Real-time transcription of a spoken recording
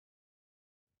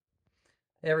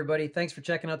Hey everybody, thanks for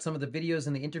checking out some of the videos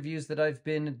and the interviews that I've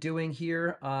been doing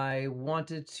here. I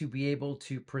wanted to be able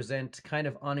to present kind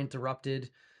of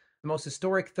uninterrupted the most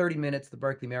historic 30 minutes the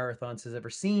Barkley Marathons has ever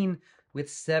seen, with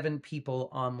 7 people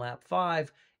on lap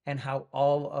 5 and how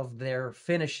all of their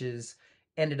finishes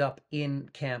ended up in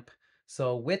camp.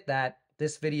 So with that,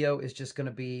 this video is just going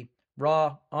to be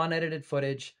raw, unedited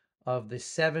footage of the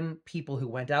 7 people who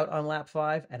went out on lap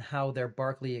 5 and how their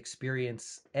Barkley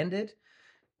experience ended.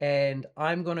 And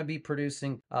I'm going to be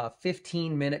producing a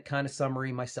 15-minute kind of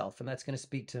summary myself, and that's going to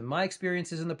speak to my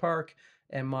experiences in the park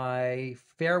and my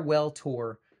farewell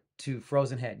tour to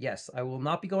Frozen Head. Yes, I will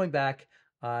not be going back.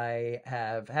 I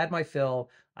have had my fill.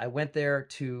 I went there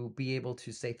to be able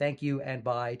to say thank you and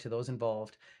bye to those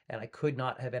involved, and I could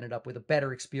not have ended up with a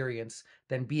better experience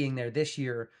than being there this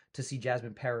year to see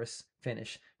Jasmin Paris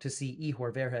finish, to see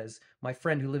Ihor Verys, my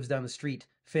friend who lives down the street,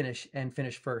 finish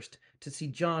first, to see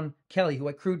John Kelly, who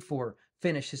I crewed for,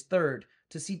 finish his third,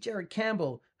 to see Jared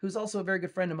Campbell, who's also a very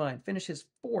good friend of mine, finish his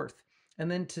fourth,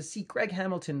 and then to see Greig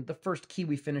Hamilton, the first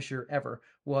Kiwi finisher ever,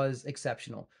 was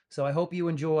exceptional. So I hope you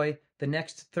enjoy the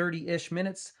next 30-ish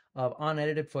minutes of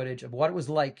unedited footage of what it was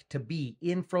like to be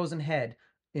in Frozen Head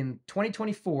in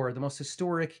 2024, the most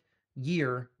historic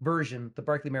year version the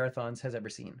Barkley Marathons has ever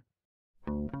seen.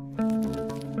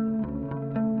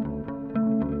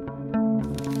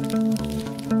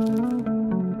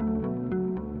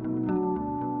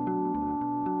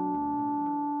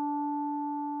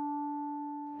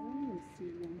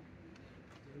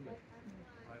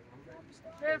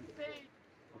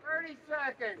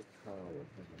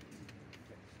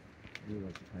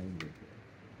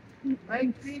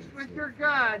 Make peace with your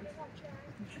God.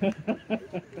 15.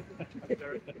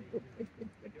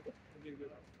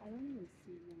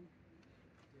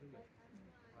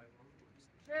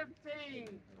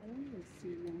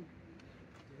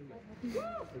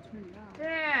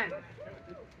 10.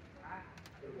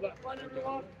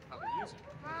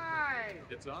 5.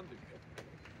 It's on the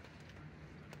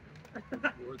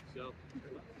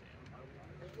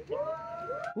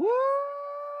Woo!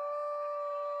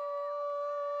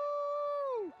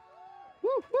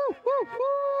 Woo, woo, woo,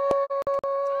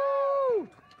 woo!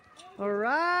 All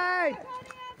right!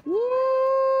 Woo!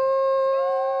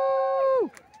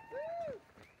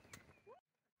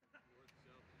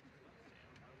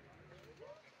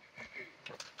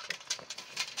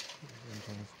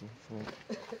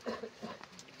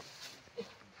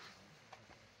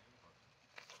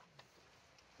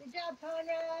 Good job,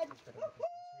 Conrad. 3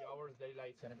 hours daylight.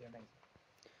 It's gonna be amazing.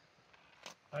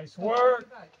 Nice work.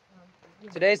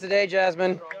 Today's the day,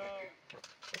 Jasmine.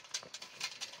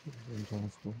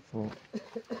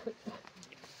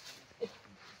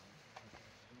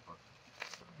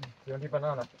 You want the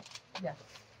banana? Yes.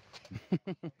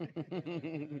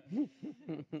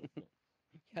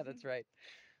 Yeah, that's right.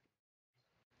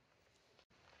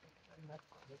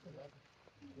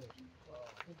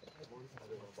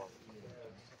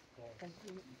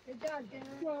 Good job, Dan.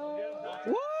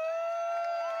 Woo!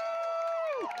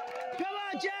 Come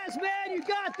on, Jasmine, you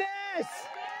got this!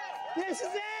 This is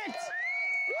it!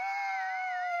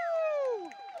 Woo!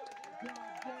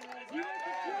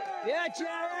 Yeah,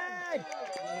 Jared!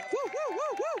 Woo, woo,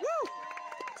 woo, woo, woo!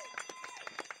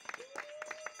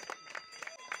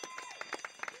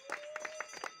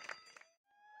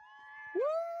 Woo!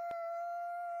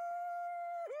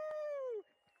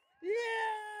 Yeah!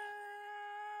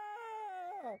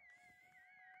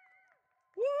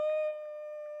 Woo!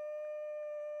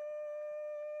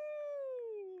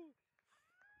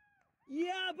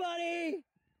 Yeah, buddy!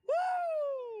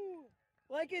 Woo!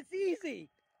 Like it's easy!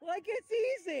 Like it's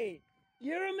easy!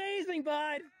 You're amazing,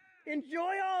 bud!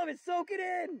 Enjoy all of it! Soak it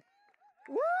in!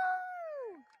 Woo!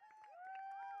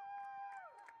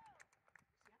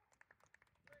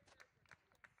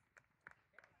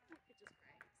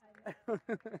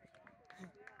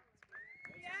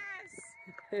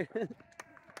 Yes!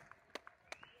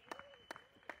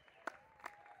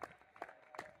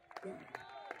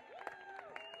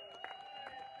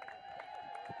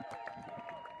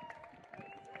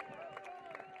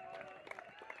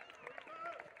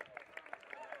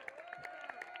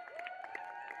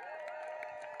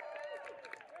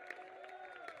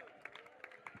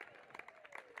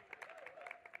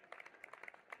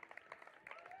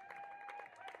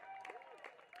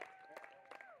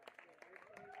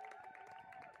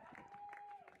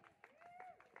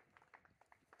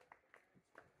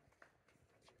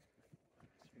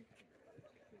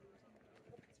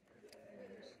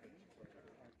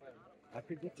 I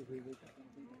forget to read it.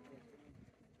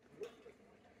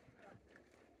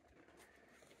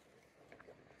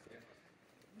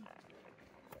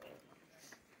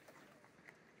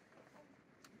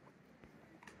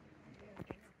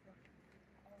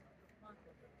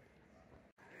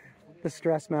 The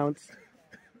stress mounts.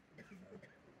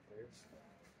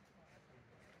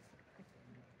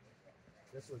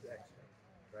 This was extra,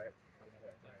 right?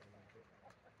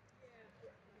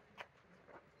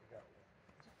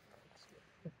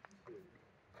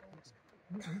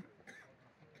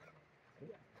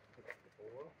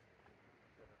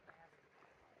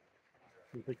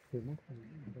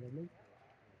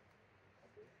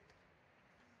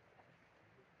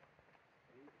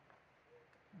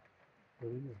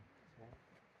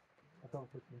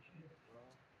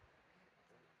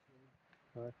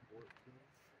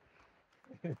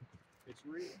 It's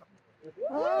real.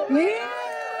 Yeah!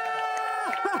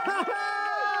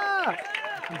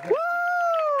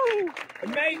 Woo!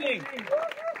 Amazing!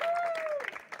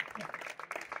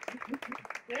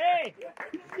 Hey!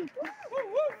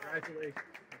 Congratulations.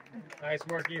 Nice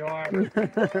work, Ihor.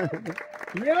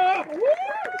 Yeah!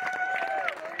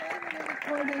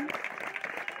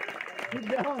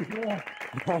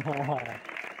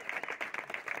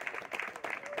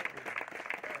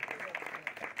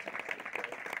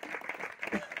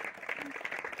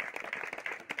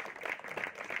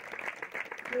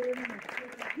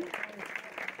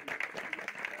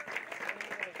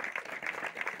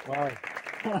 Wow.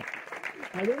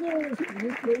 I don't know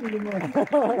which way you won.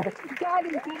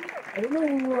 I don't know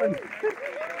who won.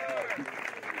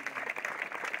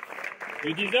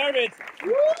 You deserve it.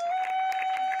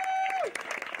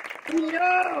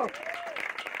 Yo!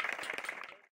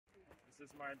 This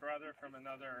is my brother from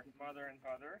another mother and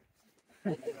father.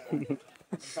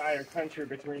 Entire country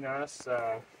between us.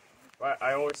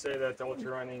 I always say that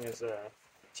ultra running is a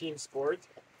team sport,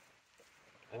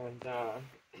 and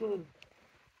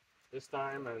this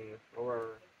time and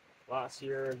over last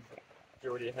year,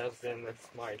 Jody has been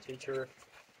my teacher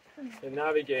in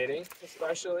navigating,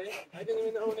 especially. I didn't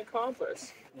even own a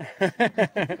compass.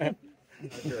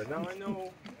 Now I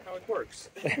know how it works.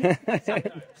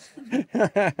 Sometimes.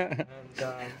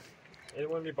 And it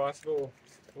wouldn't be possible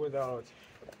without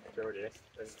Jody.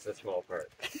 It's a small part.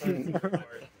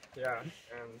 Yeah,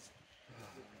 and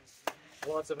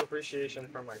lots of appreciation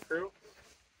from my crew.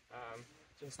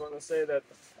 Just want to say that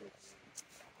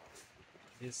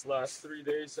these last 3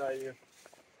 days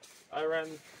I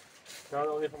ran not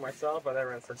only for myself, but I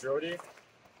ran for Jody.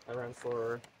 I ran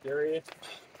for Gary.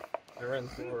 I ran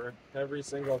for every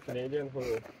single Canadian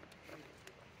who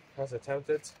has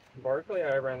attempted Barkley.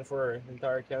 I ran for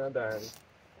entire Canada and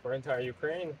for entire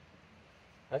Ukraine.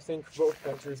 I think both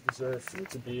countries deserve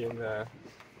to be in the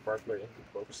Barkley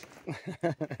books.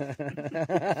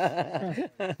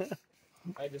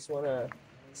 I just want to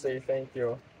say thank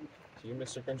you to you,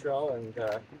 Mr. Control, and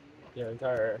your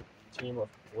entire team of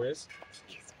Wizards.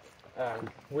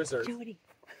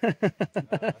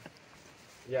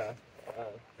 Yeah,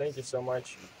 thank you so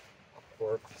much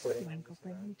for putting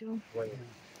when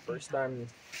first time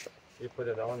you put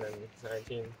it on in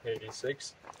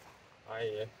 1986.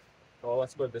 Well,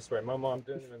 let's put it this way. My mom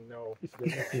didn't even know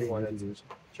that she wanted a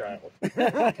child.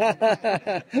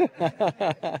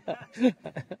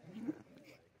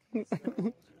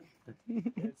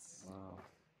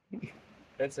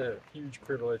 It's a huge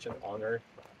privilege and honor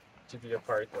to be a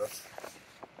part of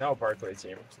now Barkley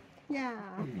team. Yeah.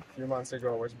 A few months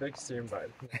ago it was big team,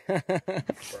 but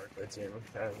Barkley team,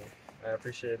 and I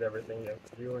appreciate everything that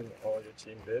you and all your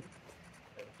team did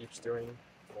and keeps doing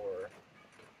for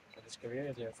this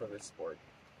community and for this sport.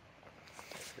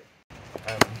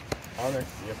 I'm honored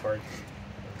to be a part of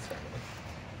this family.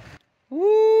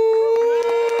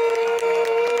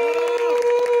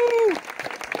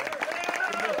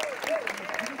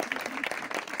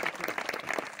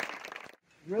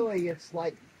 Really, it's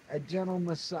like a gentle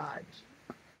massage.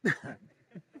 With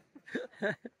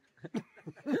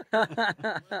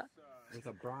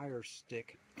a briar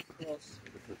stick.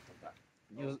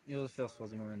 You'll feel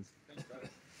fuzzy moments.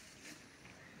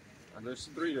 And there's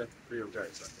three of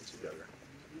guys together.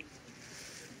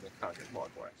 The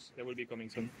counterclockwise. That will be coming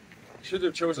soon. Should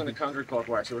have chosen the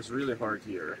counterclockwise. It was really hard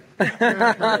here. That's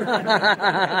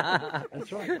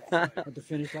right. Had to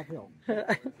finish uphill.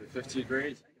 The 50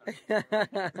 grade. He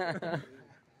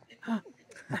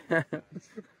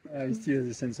still has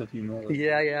a sense of humor.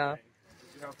 Yeah, yeah.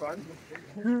 Did you have fun?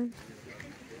 Yeah.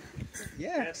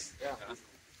 Yes. Yeah.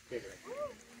 Okay.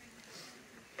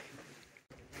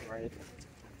 Right.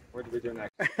 What do we do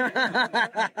next?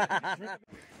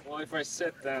 Well, if I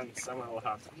sit, then someone will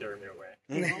have to carry me away.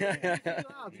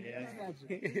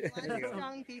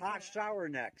 Hot shower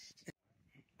next.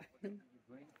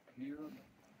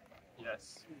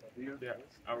 Yes. Yeah.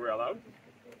 Are we allowed?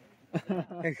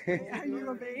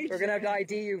 We're gonna have to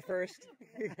ID you first.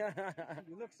 You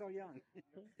look so young.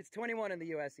 It's 21 in the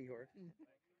US, Ihor.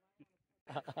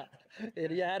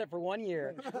 You had it for 1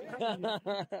 year.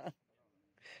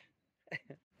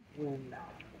 When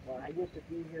I used to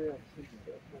be here,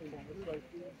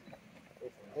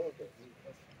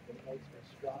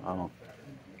 Oh.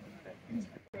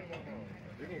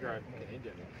 You can grind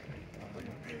Canadian.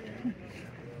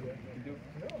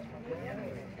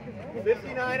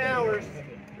 59 hours.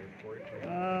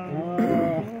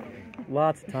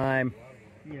 Lots of time.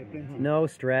 No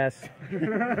stress.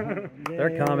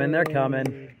 They're coming. They're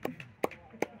coming.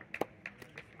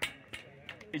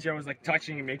 I was like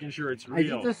touching and making sure it's I did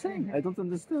real. the same. I don't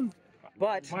understand.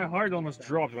 But My heart almost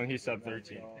dropped when he said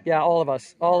 13. yeah, all of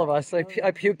us. I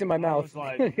puked in my I mouth. was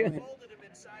like,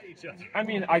 I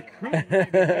mean, I could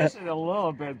miss it a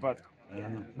little bit, but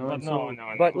no.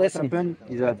 But What listen, happened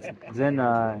is that then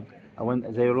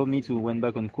they allowed me to went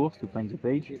back on course to find the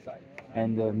page,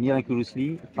 and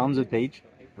miraculously found the page.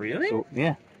 Really? So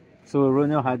yeah, so a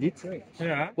runner had it.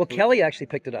 Yeah. well, Kelly actually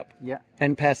picked it up. Yeah.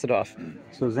 And passed it off.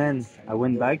 So then I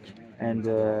went back and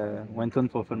went on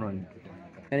for fun run.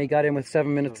 And he got in with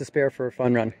 7 minutes to spare for a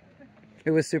fun run.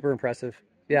 It was super impressive.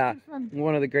 Yeah,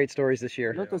 one of the great stories this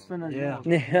year. That was fun as well.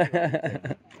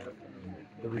 Yeah.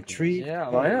 The retreat. Yeah,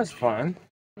 well, that's fun.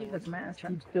 Steep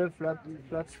Stuff, flat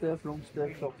stuff, long stuff,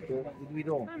 short stuff. We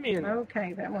don't. I mean,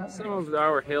 Okay, that was. some of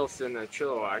our hills in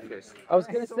Chilliwack is I was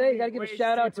gonna say, you gotta give a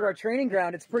shout out to our training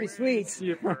ground. It's pretty sweet.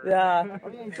 super. Yeah.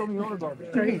 You told me all about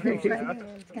it.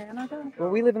 Canada? Well,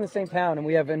 we live in the same town, and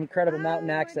we have incredible mountain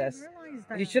access.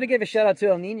 You should have gave a shout out to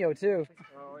El Nino too.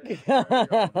 No,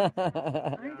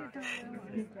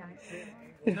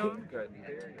 I'm good.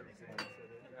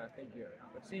 Thank you.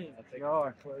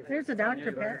 There's a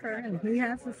Dr. Pepper, and he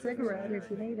has a cigarette if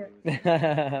you need it.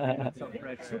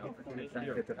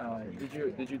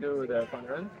 Did you do the fun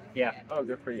run? Yeah. Oh,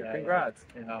 good for you. Yeah, Congrats.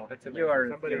 That's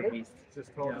you're a beast.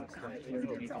 Just told us.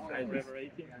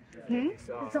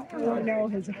 So, oh, no,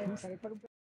 his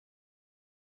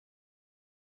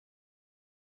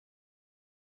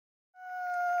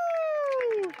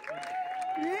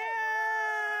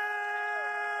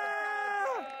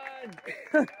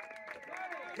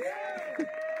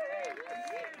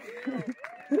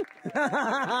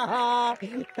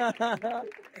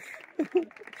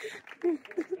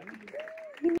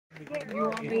You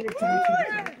want me to touch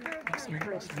it?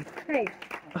 Hey,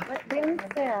 let them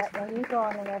sit and you go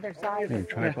on the other side.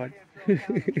 Tripod.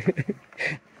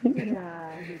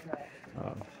 Yeah.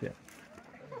 Oh shit.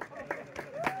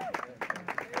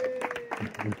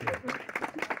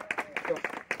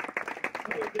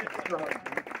 Right.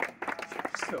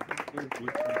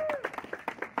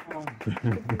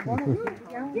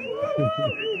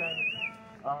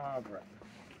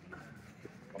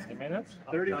 20 minutes?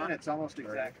 30 minutes, almost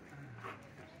exactly.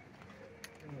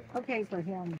 Okay, for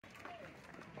him.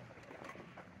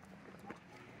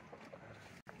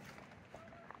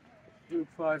 Do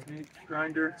 5-meat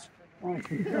grinder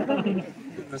in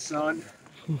the sun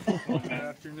in the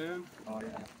afternoon.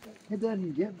 It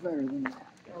doesn't get better than that.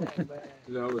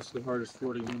 That was the hardest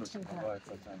 40 minutes of my life,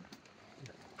 I think.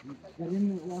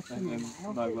 And then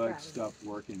my legs stopped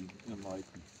working in like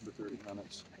the 30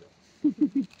 minutes.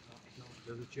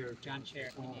 There's a chair. John chair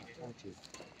if you need it. Thank you.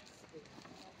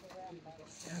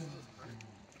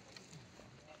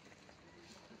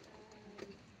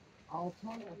 I'll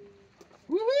tell you.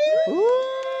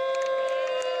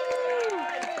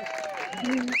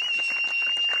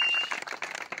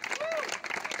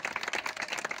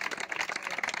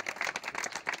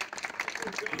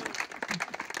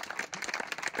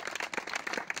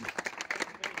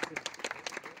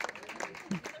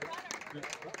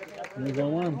 Another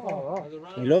one.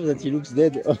 I love that he looks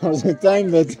dead all the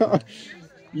time, but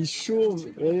he's sure.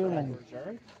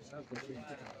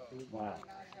 Wow.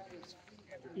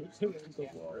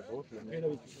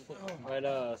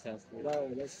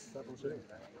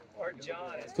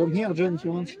 Come here, John, if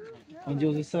you want. On the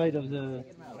other side of the.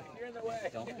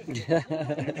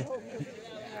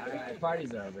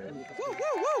 Party's over.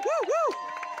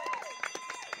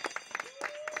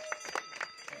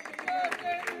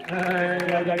 Good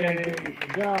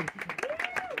job.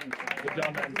 Good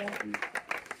job, man.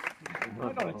 I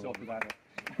know it's all about it.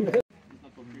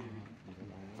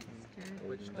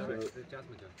 Which direction did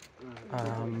Jasmin go?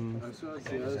 I'm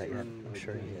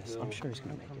sure he is. I'm sure he's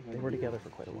gonna make it. They were together for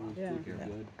quite a while. Yeah.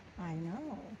 I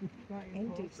know.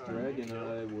 Greg and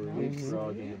I were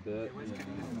leapfrogging a bit.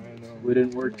 We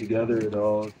didn't work together at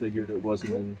all. Figured it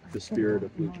wasn't in the spirit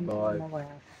of Luke 5.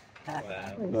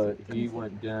 But he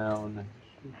went down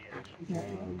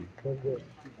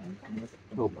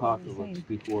Apocalypse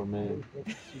before me.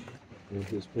 And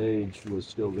his page was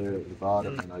still there at the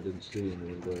bottom, and I didn't see him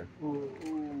anywhere.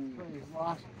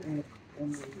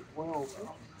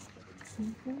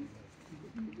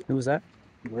 Who was that?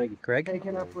 Greg?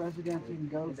 Taking up residence in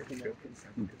Ghost.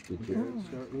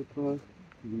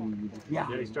 Yeah,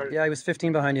 he started. Yeah, he was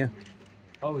 15 behind you.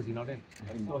 Oh, is he not in?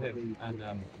 Still him.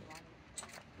 And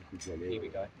Kiwi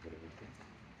guy.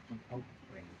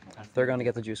 They're going to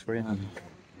get the juice for you.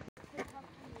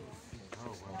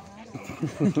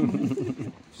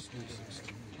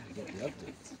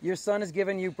 Your son is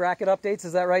giving you bracket updates,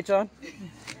 is that right, John?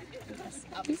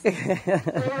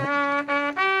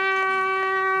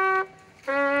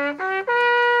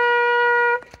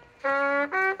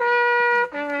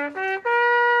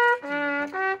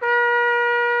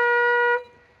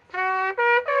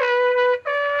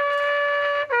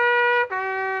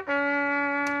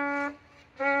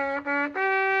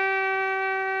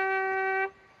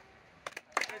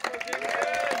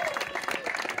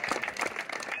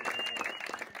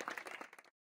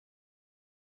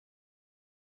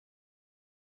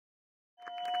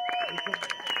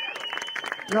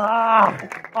 Ah,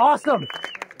 awesome!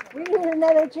 We need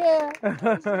another chair.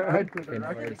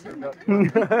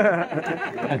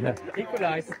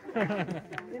 Equalize. You'd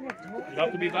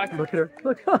have to be back. Look at her.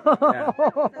 Look.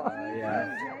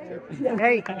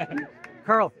 Hey,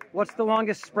 Carl, what's the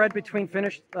longest spread between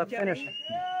finish? This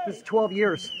is 12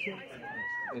 years.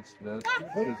 It's this,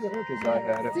 because I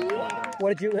had it.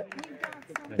 What did you?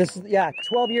 This is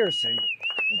 12 years.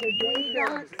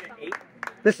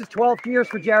 This is 12 years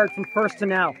for Jared from first to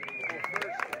now.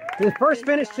 The first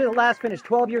finish to the last finish,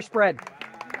 12-year spread.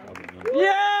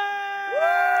 Yeah!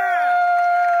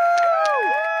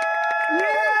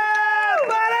 Yeah,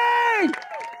 buddy!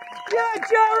 Yeah,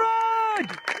 Jared!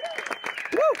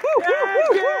 Woo, woo, woo, woo,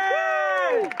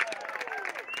 woo, woo.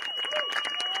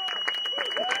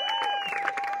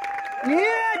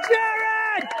 Yeah,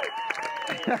 Jared!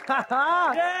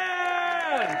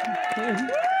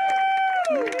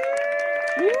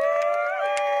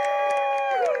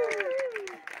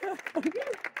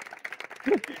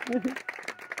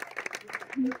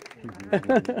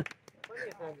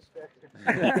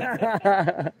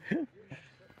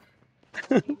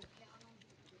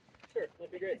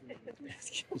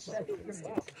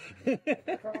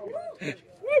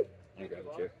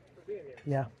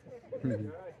 Yeah.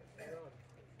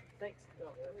 Thanks.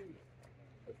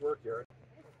 Good work, Jared.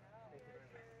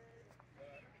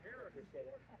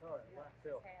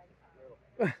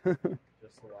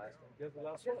 Just the last one. Just the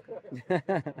last one.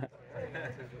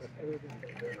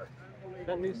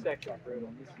 That new section, brutal.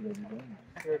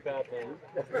 You're a bad man.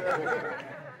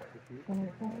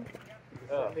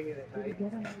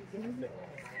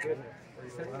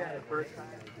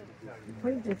 What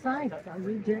did you decide? Are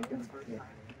you Jacob?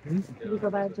 Did you go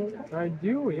by Jacob? I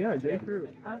do, yeah, J. Crew.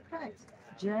 Okay.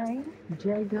 J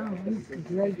Gomes,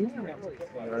 J Gillis.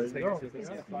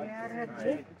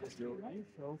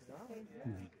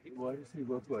 Why does he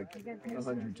look like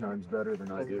 100 times better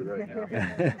than I do right now?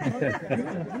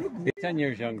 He's 10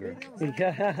 years younger.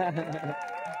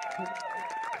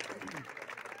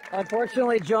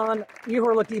 Unfortunately, John,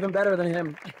 Ihor looked even better than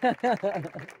him.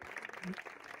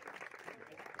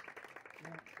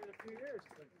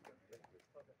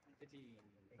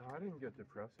 I didn't get to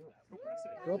press it.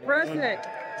 Go press it.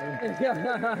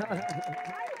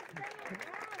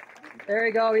 There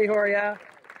you go, Ihor, yeah.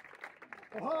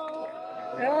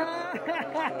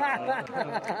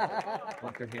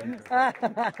 Lock their hands.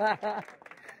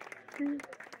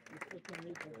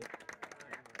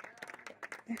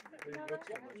 It's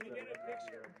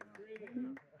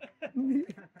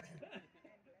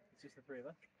just the three of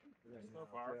us. So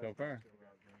far.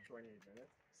 28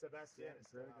 minutes. Sebastien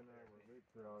and I were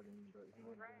leapfrogging, but he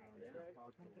went down.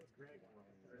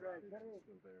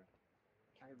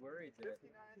 I worried that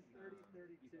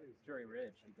Story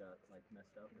Ridge he got like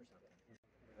messed up or something.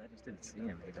 I just didn't see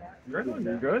him. You're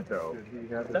looking good though.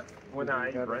 When I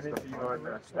ran into you on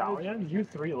the Stallion, you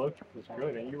three looked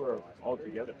good, and you were all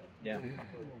together. Yeah.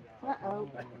 Uh-oh.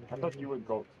 I thought you would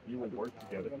work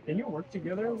together. Can you work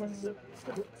together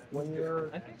when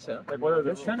you're? I think so. Like what are the?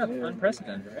 It's kind of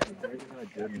unprecedented, right?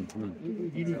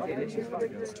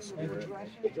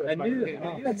 I knew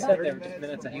it said there were just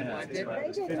minutes ahead. I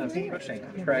was pushing.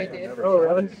 Right. Oh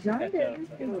really? John did.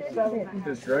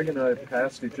 Because Greg and I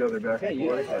passed each other back and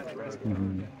forth. It's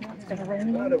gonna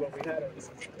rain.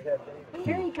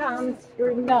 Here he comes.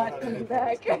 You're not coming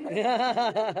back.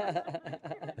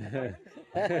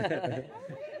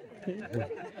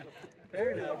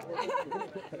 Fair enough.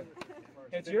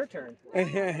 It's your turn.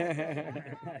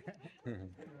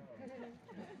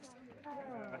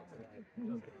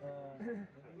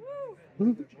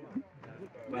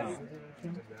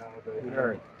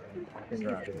 Alright.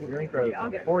 You're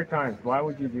incredible. 4 times. Why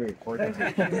would you do it 4 times?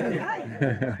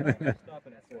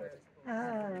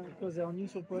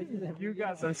 You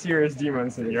got some serious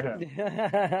demons in your head. Look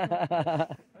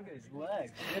at his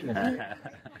legs.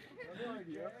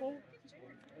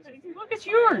 Look at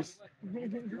yours.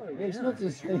 It's not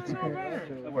just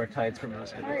I wear tights for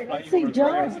most of it. All right, let's see,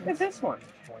 John. Look at this one.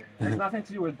 There's nothing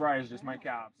to do with Brian, it's just my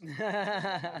calves.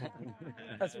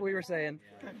 That's what we were saying.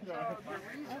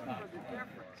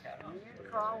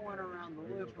 Carl went around the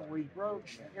loop and we broke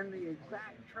in the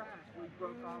exact track. We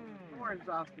broke all the thorns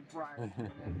off the briar.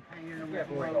 Hanging in the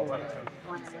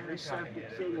plant antiseptic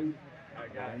city.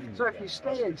 So if you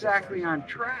stay exactly on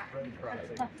track,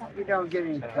 you don't get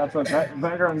any. That's what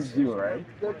veterans do, right?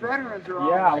 The veterans are all.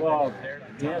 Yeah, well,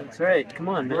 Yeah, that's right. Come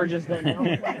on, man. we're just didn't know.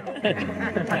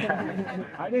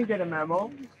 I didn't get a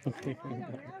memo. I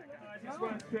just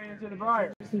went straight into the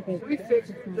briar. We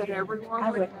fixed that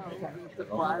everyone would know that the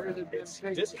briars had been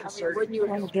fixed. I mean, wouldn't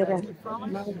you expect it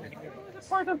from us? It's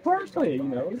part of Barkley, you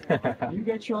know. You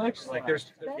get your exercise. Like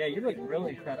there's, yeah, you're like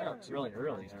really cut out. It's really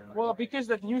early. Well, because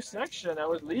that new section I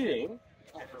was leading,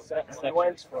 I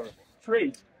went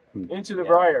straight into the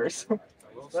briars.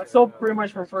 That's all pretty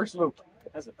much from first loop.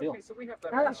 How's it feel?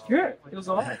 That's good. It was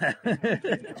alive.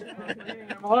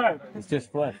 I'm alive. It's just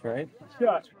flesh, right?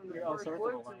 Yeah. I'll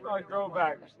go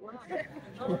back.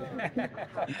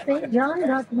 St. John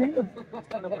got me.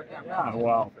 Yeah,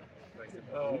 wow.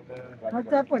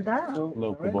 What's up with that?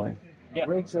 Local boy. Yeah.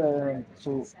 Greig's,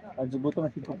 so at the bottom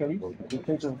of Apocalypse, the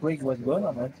church of Greig was gone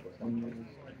or not?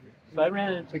 So I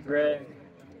ran into Greg.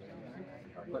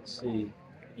 Let's see.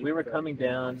 We were coming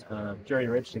down Jury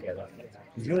Ridge together.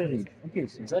 Really? Okay,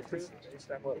 so Is that true?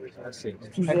 Let's see.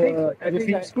 He's, I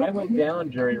think I went down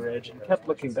Jury Ridge and kept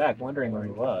looking back, wondering where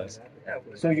he was.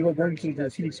 so you were going to the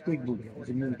Felix Creek book,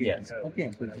 the new Yes.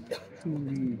 Okay, so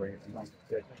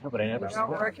No, but I never I saw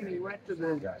don't it. reckon he went to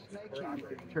the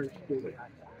snake church, did he?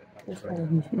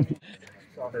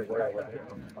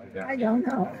 I don't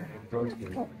know.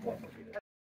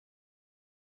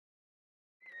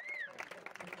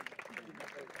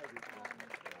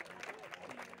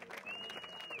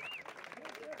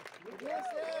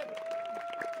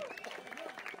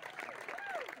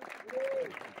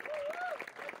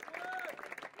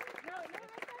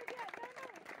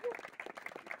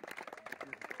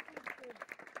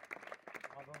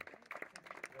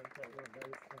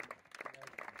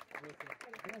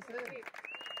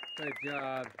 Good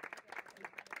job.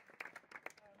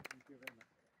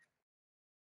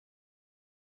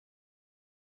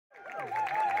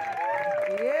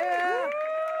 Yeah!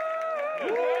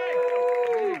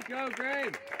 There you go,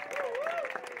 Greg.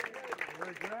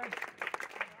 That's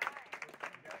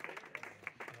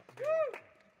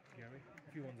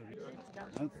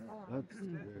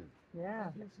good. Yeah.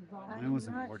 That was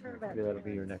important. maybe that'll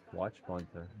be your next watch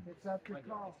sponsor. It's up to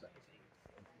call.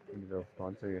 Maybe they'll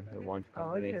sponsor you, the watch I like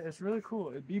company. it. It's really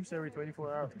cool. It beeps every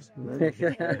 24 hours.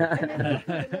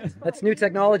 That's new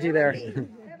technology there. That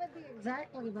would be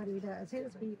exactly what he does.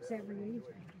 His beeps every evening.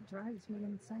 Drives me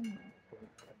insane.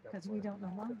 Because we don't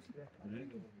know why.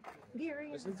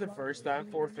 Gary. This is the first time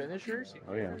 4 finishers.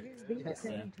 Oh yeah. His beeps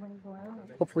every 24 hours.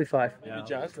 Hopefully 5. Yeah.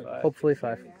 Jasmin. Hopefully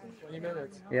 5. 20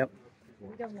 minutes. Yep.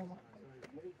 We don't know why.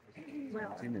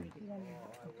 Well, we don't know.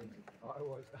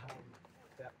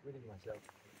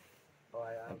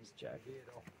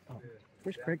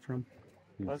 Where's Craig from?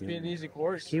 Must be an easy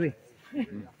course. Kiwi.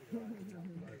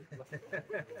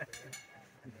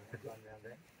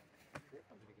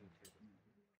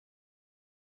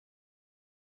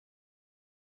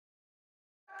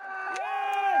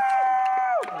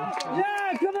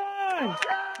 Yeah, come on!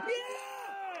 Yeah!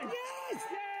 Yes!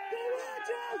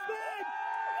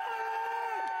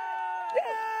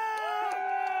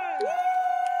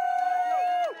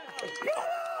 Come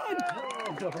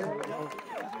on, Jasmin!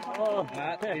 Oh,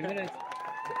 Matt, 3 minutes.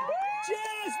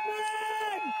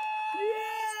 Jasmin!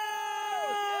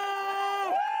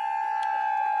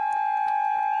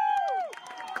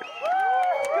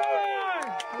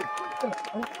 Come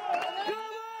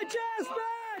on,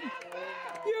 Jasmin!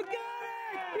 You got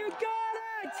it! You got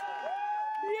it!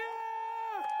 Yeah!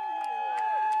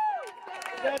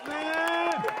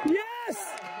 Jasmin! Yes!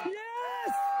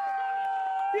 Yes!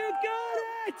 You got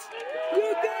it! You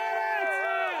got it!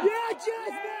 Yeah,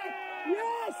 Jasmin!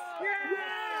 Yes!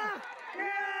 Yeah!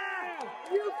 Yeah!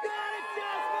 You got it,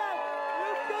 Jasmin!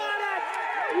 You got it!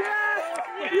 Yes!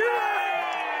 Yeah!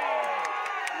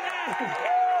 Yes!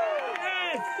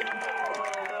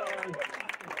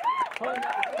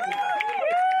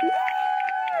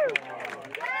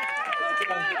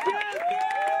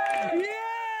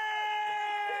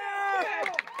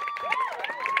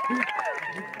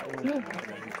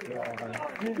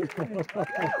 Here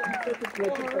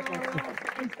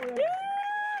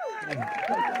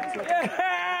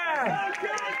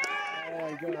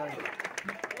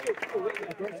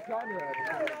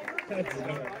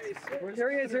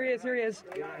he is, here he is, here he is.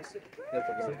 Yeah,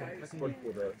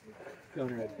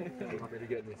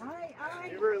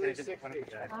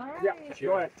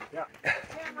 go ahead. Yeah.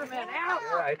 Cameraman, out!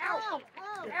 Right. Out!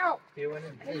 Out!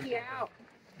 Hey, out!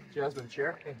 Jasmin,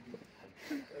 chair.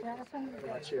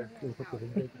 Chair.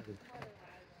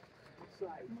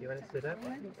 You want to sit up or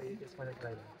you just want to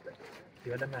lie down?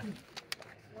 You want to mat?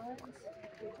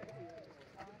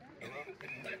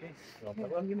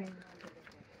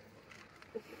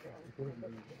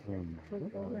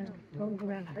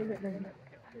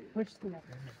 Push through.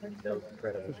 That was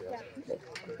incredible.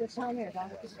 Just tell me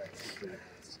about it.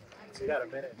 You got a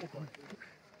minute.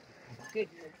 Good.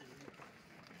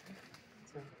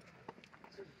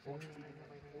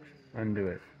 Undo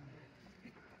it.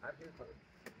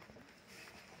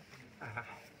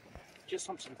 Just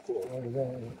something cool.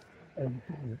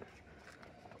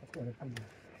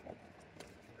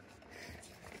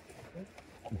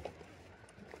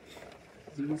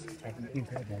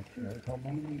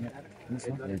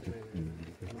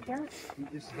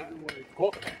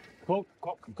 Coke.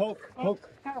 Coke. Coke. Coke.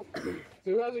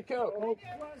 Who has a Coke?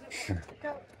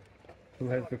 Who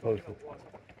has the closest?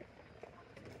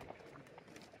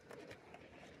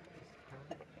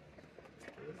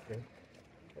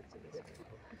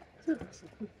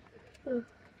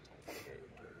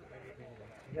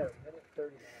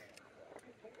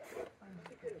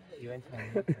 You and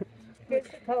Here's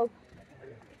the Coke.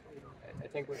 I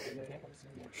think we're good.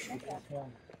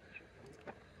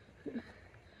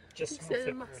 Just small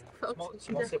sip.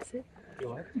 Small sip. You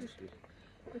want? Thank you.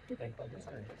 You want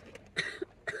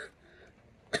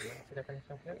to sit up on the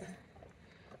sofa?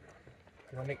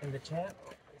 You want to make them the chat?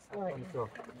 On the floor.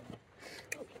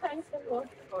 Thanks a lot.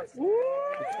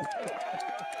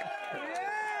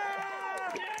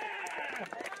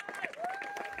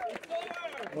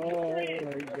 Oh my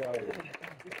God.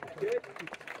 Yeah.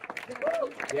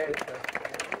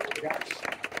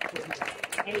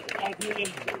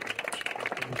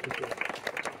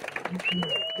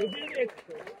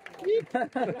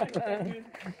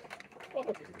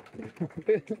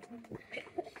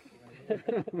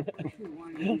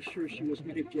 wanted to be sure she was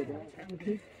going to get out.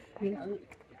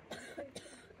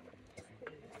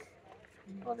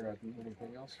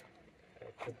 Anything else?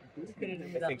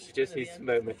 I think she just needs a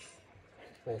moment.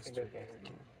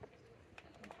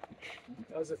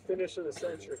 That was the finish of the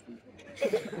century.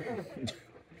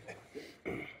 I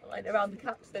went around the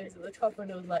capstones at the top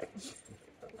and I was like,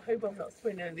 I hope I'm not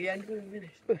swimming at the end of the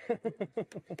minute.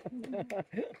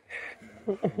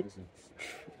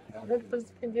 I was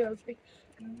thinking, I was like,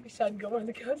 I wish I'd go on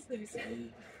the capstones.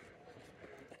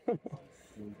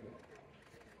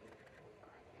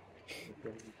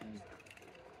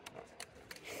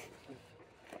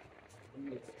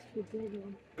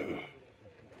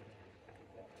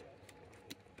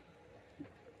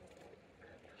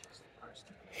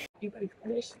 You both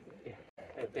finished? Yeah.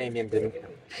 Damian didn't.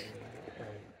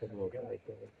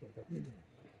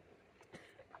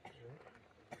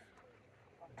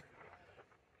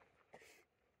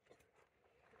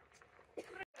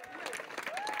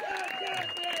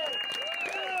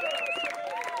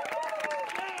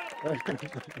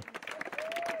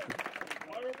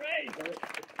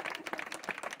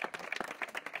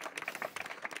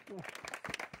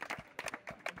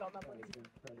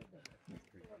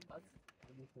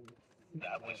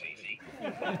 That was easy.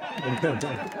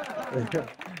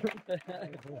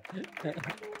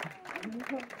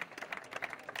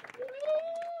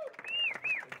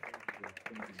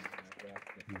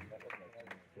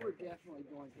 We're definitely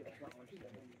going to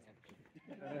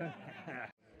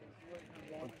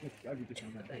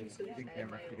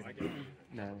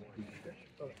No.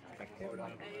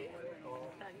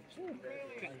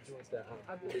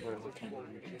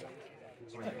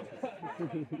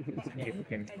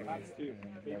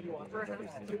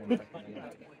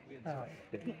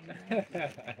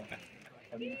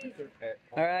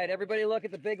 All right, everybody look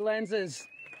at the big lenses.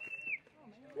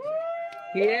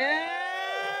 Yeah!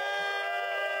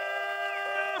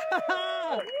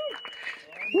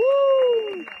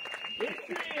 Woo!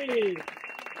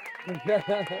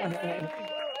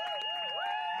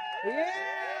 Yeah!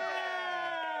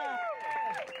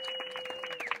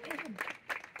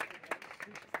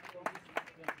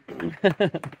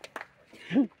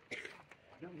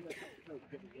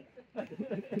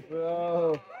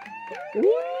 Bro.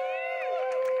 Woo!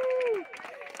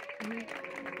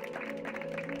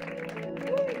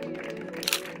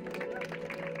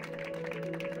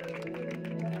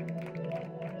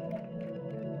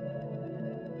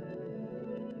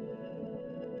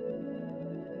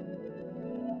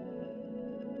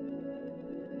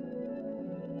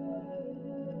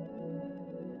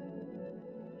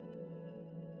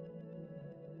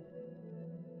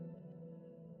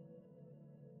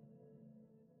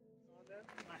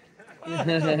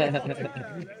 That's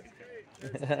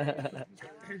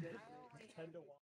great.